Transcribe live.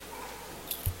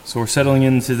So we're settling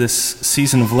into this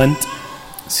season of Lent,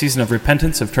 season of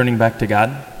repentance, of turning back to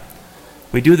God.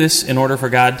 We do this in order for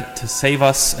God to save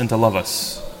us and to love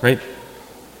us, right?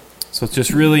 So it's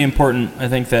just really important, I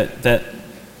think, that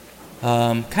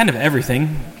kind of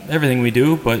everything we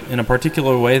do, but in a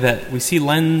particular way, that we see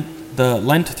Lent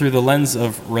through the lens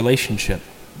of relationship.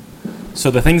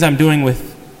 So the things I'm doing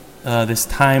with this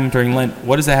time during Lent,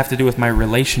 what does that have to do with my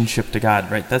relationship to God,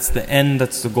 right? That's the end,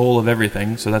 that's the goal of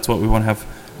everything, so that's what we want to have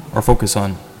our focus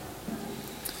on.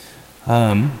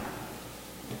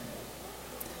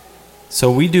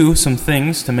 So we do some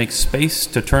things to make space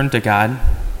to turn to God,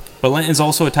 but Lent is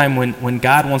also a time when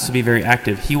God wants to be very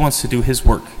active. He wants to do His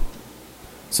work.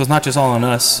 So it's not just all on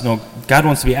us. No, God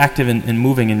wants to be active and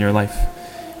moving in your life,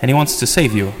 and He wants to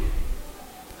save you.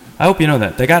 I hope you know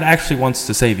that God actually wants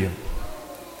to save you.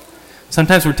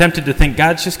 Sometimes we're tempted to think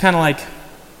God's just kind of like,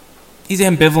 He's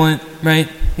ambivalent, right?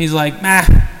 He's like,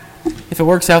 if it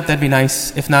works out, that'd be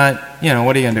nice. If not,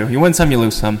 what are you going to do? You win some, you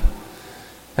lose some.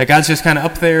 That God's just kind of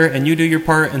up there, and you do your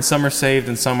part, and some are saved,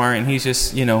 and some aren't, and He's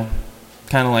just, kind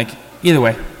of like, either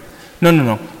way.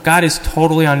 No. God is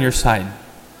totally on your side.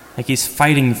 Like He's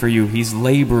fighting for you. He's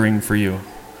laboring for you.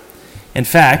 In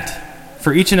fact,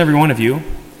 for each and every one of you,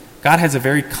 God has a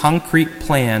very concrete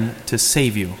plan to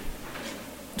save you,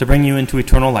 to bring you into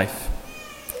eternal life.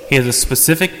 He has a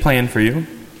specific plan for you.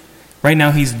 Right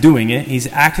now He's doing it. He's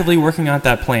actively working out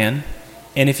that plan.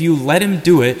 And if you let Him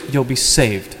do it, you'll be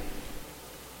saved.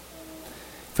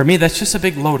 For me, that's just a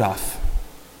big load off.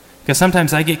 Because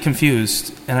sometimes I get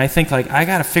confused and I think I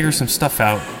got to figure some stuff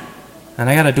out and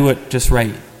I got to do it just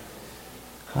right.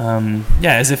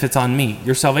 As if it's on me.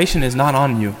 Your salvation is not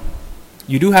on you.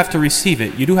 You do have to receive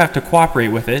it. You do have to cooperate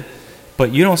with it.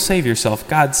 But you don't save yourself.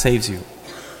 God saves you.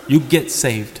 You get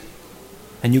saved.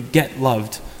 And you get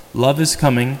loved. Love is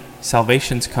coming.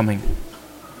 Salvation's coming.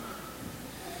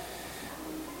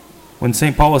 When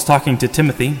St. Paul was talking to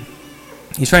Timothy,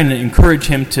 he's trying to encourage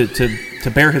him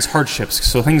to bear his hardships.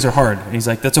 So things are hard. And he's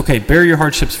like, that's okay. Bear your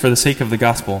hardships for the sake of the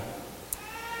gospel.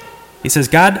 He says,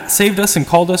 God saved us and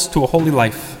called us to a holy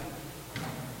life,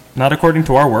 not according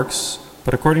to our works,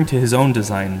 but according to His own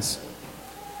designs.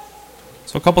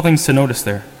 So a couple things to notice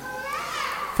there.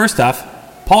 First off,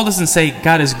 Paul doesn't say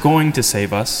God is going to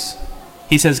save us.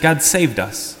 He says God saved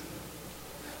us.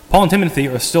 Paul and Timothy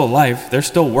are still alive. They're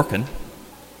still working.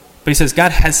 But he says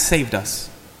God has saved us.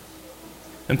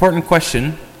 Important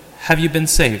question, have you been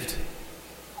saved?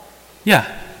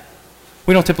 Yeah.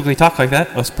 We don't typically talk like that,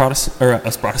 us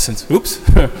Protestants. Oops,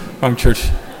 wrong church.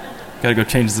 Got to go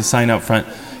change the sign out front.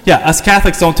 Yeah, us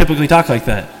Catholics don't typically talk like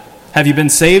that. Have you been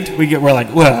saved? We're like,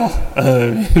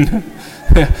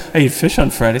 I eat fish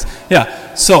on Fridays.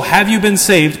 Yeah, so have you been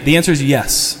saved? The answer is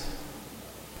yes.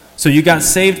 So you got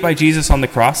saved by Jesus on the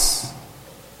cross.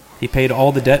 He paid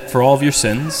all the debt for all of your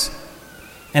sins.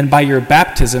 And by your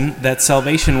baptism, that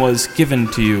salvation was given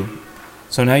to you.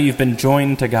 So now you've been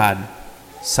joined to God.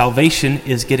 Salvation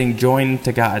is getting joined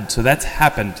to God. So that's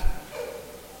happened.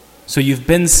 So you've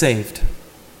been saved.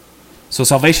 So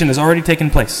salvation has already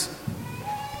taken place.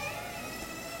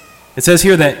 It says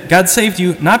here that God saved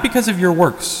you not because of your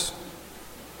works.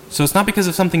 So it's not because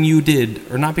of something you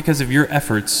did or not because of your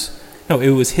efforts. No,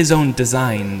 it was His own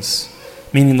designs,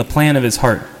 meaning the plan of His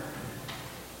heart.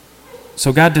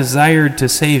 So God desired to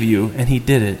save you, and He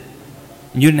did it.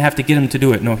 You didn't have to get Him to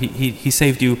do it. No, He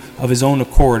saved you of His own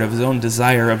accord, of His own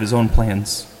desire, of His own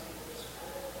plans.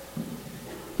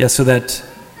 Yeah, so that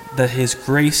His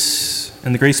grace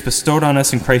and the grace bestowed on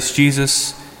us in Christ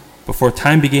Jesus before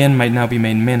time began might now be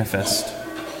made manifest.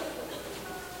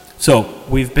 So,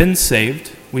 we've been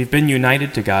saved, we've been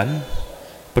united to God,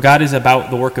 but God is about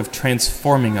the work of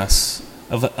transforming us,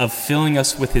 of filling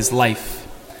us with His life.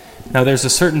 Now there's a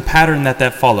certain pattern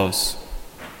that follows,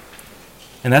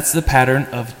 and that's the pattern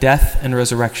of death and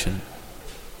resurrection.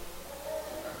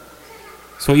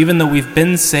 So even though we've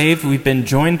been saved, we've been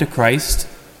joined to Christ,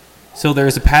 so there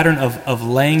is a pattern of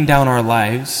laying down our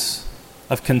lives,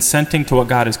 of consenting to what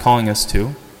God is calling us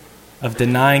to, of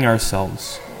denying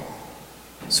ourselves.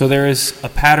 So there is a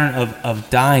pattern of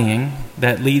dying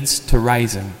that leads to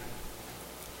rising.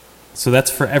 So that's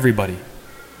for everybody.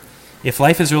 If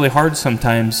life is really hard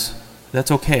sometimes,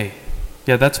 that's okay.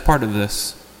 Yeah, that's part of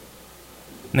this.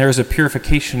 And there is a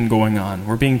purification going on.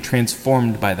 We're being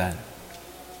transformed by that.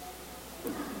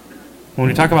 When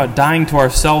we talk about dying to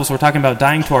ourselves, we're talking about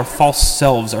dying to our false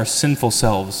selves, our sinful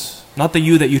selves. Not the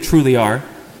you that you truly are.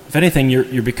 If anything,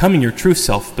 you're becoming your true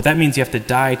self, but that means you have to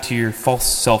die to your false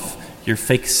self, your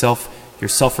fake self, your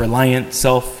self-reliant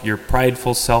self, your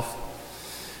prideful self.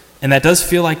 And that does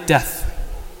feel like death.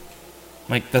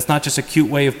 Like, that's not just a cute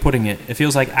way of putting it. It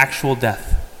feels like actual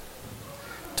death.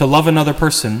 to love another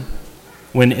person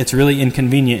when it's really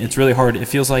inconvenient, it's really hard, it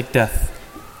feels like death.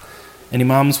 Any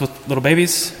moms with little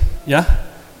babies? Yeah?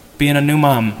 Being a new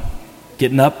mom,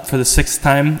 getting up for the 6th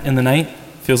time in the night,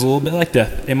 feels a little bit like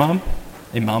death. Hey, mom?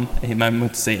 Hey, mom? Hey, mom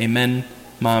would say amen,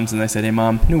 moms, and I said, hey,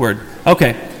 mom, new word.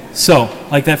 Okay, so,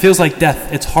 like that feels like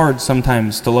death. It's hard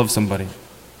sometimes to love somebody.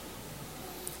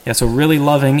 Yeah, so really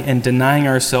loving and denying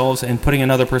ourselves and putting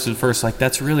another person first, like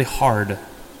that's really hard.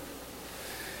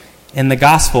 In the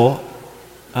gospel,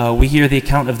 we hear the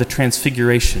account of the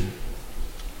transfiguration.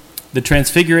 The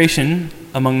transfiguration,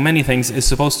 among many things, is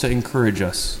supposed to encourage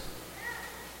us.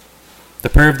 The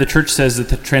prayer of the church says that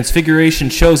the transfiguration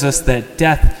shows us that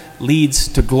death leads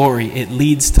to glory. It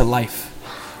leads to life.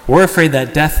 We're afraid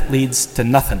that death leads to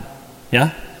nothing.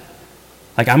 Yeah?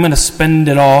 Like I'm going to spend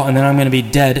it all and then I'm going to be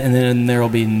dead and then there will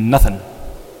be nothing.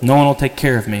 No one will take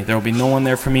care of me. There will be no one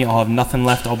there for me. I'll have nothing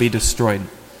left. I'll be destroyed.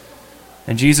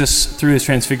 And Jesus, through his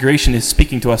transfiguration, is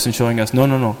speaking to us and showing us,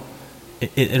 no.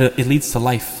 It leads to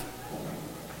life.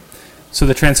 So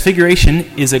the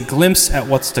transfiguration is a glimpse at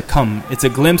what's to come. It's a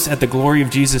glimpse at the glory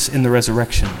of Jesus in the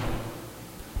resurrection.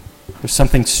 There's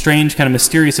something strange, kind of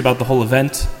mysterious about the whole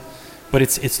event, but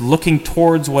it's looking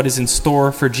towards what is in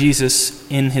store for Jesus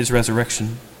in his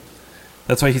resurrection.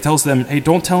 That's why he tells them, hey,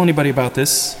 don't tell anybody about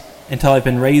this until I've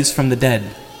been raised from the dead.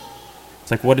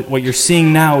 It's like what you're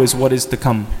seeing now is what is to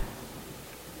come.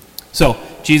 So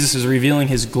Jesus is revealing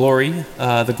his glory,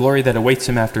 the glory that awaits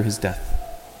him after his death.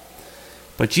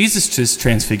 But Jesus'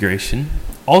 transfiguration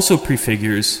also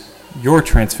prefigures your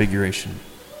transfiguration.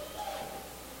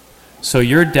 So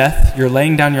your death, your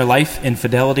laying down your life in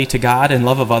fidelity to God and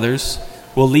love of others,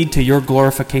 will lead to your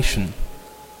glorification.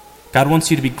 God wants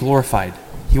you to be glorified.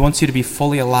 He wants you to be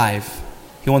fully alive.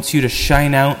 He wants you to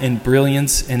shine out in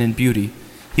brilliance and in beauty.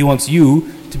 He wants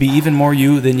you to be even more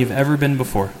you than you've ever been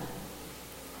before.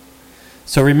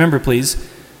 So remember, please,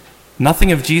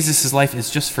 nothing of Jesus' life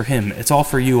is just for him. It's all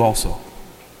for you also.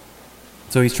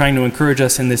 So he's trying to encourage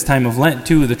us in this time of Lent,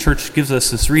 too. The church gives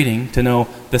us this reading to know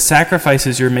the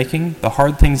sacrifices you're making, the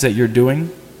hard things that you're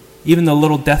doing, even the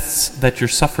little deaths that you're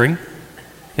suffering.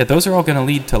 Yeah, those are all going to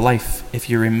lead to life if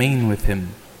you remain with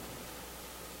him.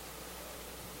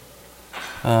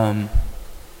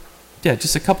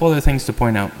 Just a couple other things to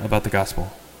point out about the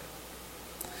gospel.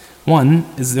 One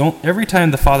is every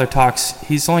time the Father talks,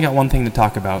 he's only got one thing to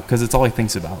talk about because it's all he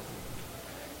thinks about.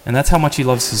 And that's how much he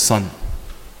loves his Son.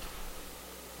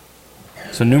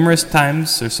 So numerous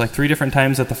times, there's like 3 different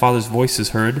times that the Father's voice is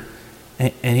heard,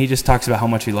 and he just talks about how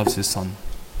much he loves his Son.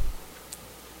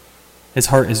 His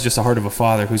heart is just the heart of a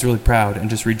father who's really proud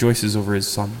and just rejoices over his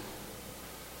Son.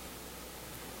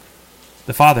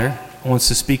 The Father wants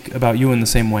to speak about you in the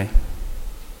same way.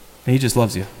 And he just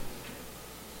loves you.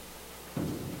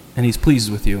 And he's pleased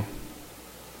with you.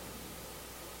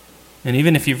 And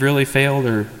even if you've really failed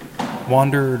or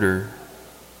wandered or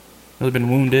really been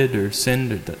wounded or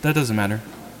sinned, that doesn't matter.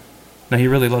 No, he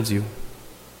really loves you.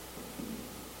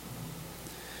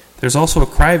 There's also a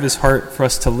cry of his heart for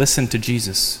us to listen to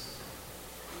Jesus.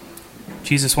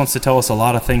 Jesus wants to tell us a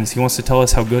lot of things. He wants to tell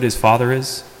us how good his Father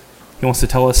is. He wants to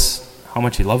tell us how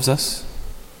much he loves us.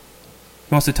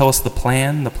 He wants to tell us the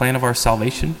plan of our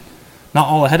salvation. Not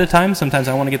all ahead of time. Sometimes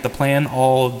I want to get the plan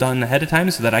all done ahead of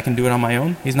time so that I can do it on my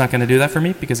own. He's not going to do that for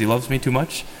me because he loves me too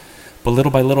much. But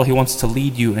little by little, he wants to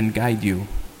lead you and guide you.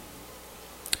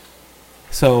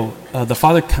 So the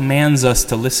Father commands us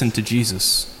to listen to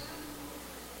Jesus.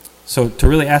 So to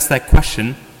really ask that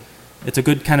question, it's a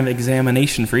good kind of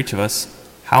examination for each of us.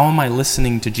 How am I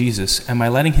listening to Jesus? Am I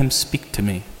letting him speak to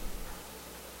me?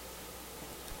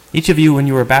 Each of you, when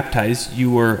you were baptized,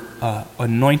 you were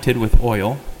anointed with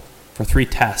oil for 3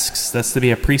 tasks. That's to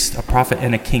be a priest, a prophet,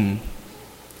 and a king.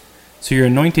 So you're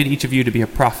anointed, each of you, to be a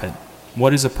prophet.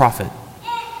 What is a prophet?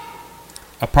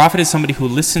 A prophet is somebody who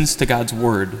listens to God's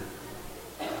word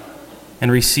and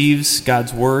receives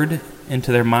God's word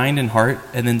into their mind and heart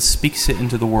and then speaks it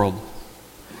into the world.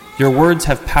 Your words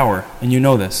have power, and you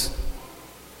know this.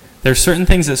 There are certain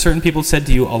things that certain people said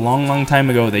to you a long, long time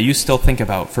ago that you still think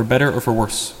about, for better or for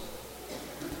worse.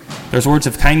 There's words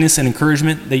of kindness and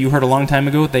encouragement that you heard a long time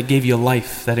ago that gave you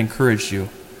life, that encouraged you.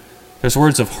 There's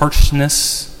words of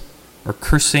harshness or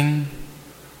cursing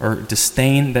or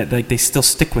disdain that they still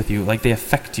stick with you, like they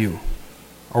affect you.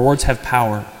 Our words have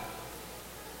power.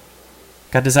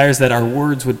 God desires that our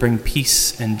words would bring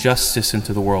peace and justice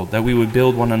into the world, that we would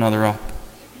build one another up,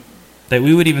 that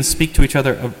we would even speak to each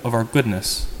other of our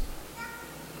goodness.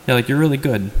 Yeah, like you're really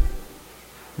good.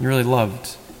 You're really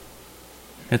loved.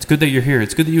 It's good that you're here.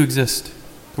 It's good that you exist.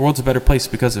 The world's a better place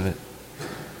because of it.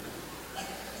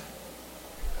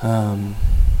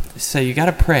 So you got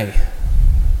to pray.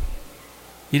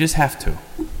 You just have to.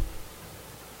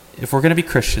 If we're going to be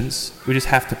Christians, we just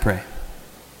have to pray.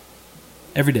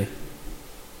 Every day.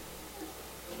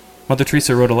 Mother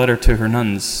Teresa wrote a letter to her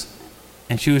nuns,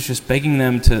 and she was just begging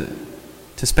them to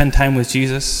spend time with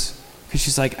Jesus, because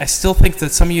she's like, I still think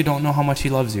that some of you don't know how much he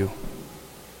loves you.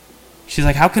 She's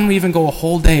like, how can we even go a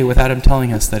whole day without him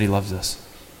telling us that he loves us?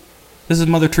 This is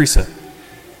Mother Teresa.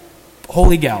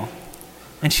 Holy gal.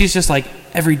 And she's just like,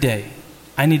 every day,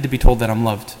 I need to be told that I'm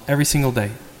loved. Every single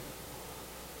day.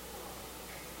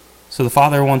 So the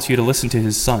Father wants you to listen to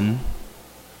his Son,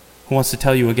 who wants to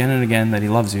tell you again and again that he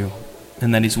loves you,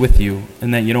 and that he's with you,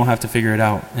 and that you don't have to figure it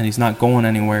out, and he's not going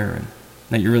anywhere, and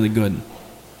that you're really good.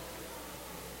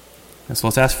 And so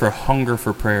let's ask for a hunger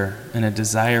for prayer and a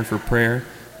desire for prayer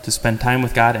to spend time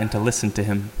with God and to listen to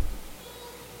him.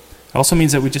 It also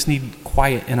means that we just need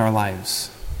quiet in our lives.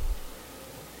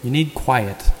 You need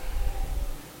quiet.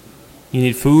 You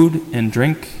need food and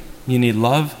drink. You need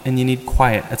love, and you need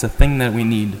quiet. That's a thing that we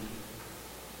need.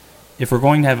 If we're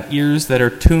going to have ears that are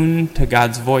tuned to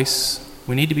God's voice,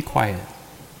 we need to be quiet.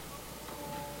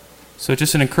 So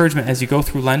just an encouragement as you go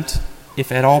through Lent,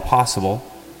 if at all possible,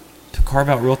 to carve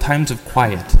out real times of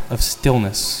quiet, of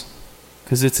stillness.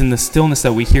 Because it's in the stillness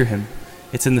that we hear him.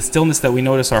 It's in the stillness that we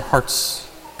notice our hearts.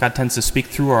 God tends to speak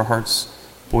through our hearts,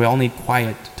 but we all need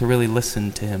quiet to really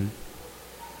listen to him.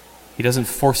 He doesn't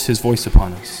force his voice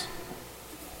upon us.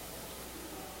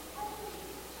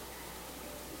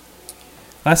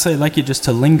 Lastly, I'd like you just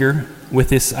to linger with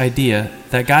this idea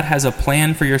that God has a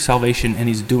plan for your salvation and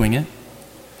he's doing it,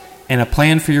 and a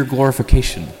plan for your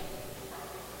glorification.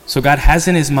 So God has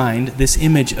in his mind this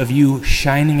image of you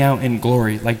shining out in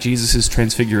glory like Jesus'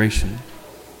 transfiguration.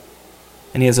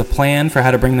 And he has a plan for how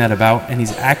to bring that about, and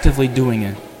he's actively doing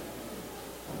it.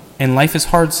 And life is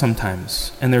hard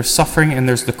sometimes, and there's suffering and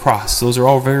there's the cross. Those are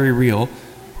all very real,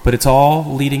 but it's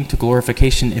all leading to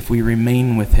glorification if we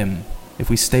remain with him, if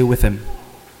we stay with him,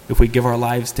 if we give our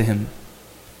lives to him.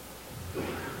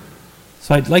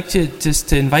 So I'd like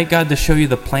to invite God to show you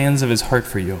the plans of his heart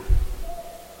for you,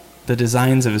 the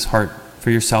designs of his heart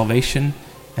for your salvation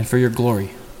and for your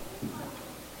glory.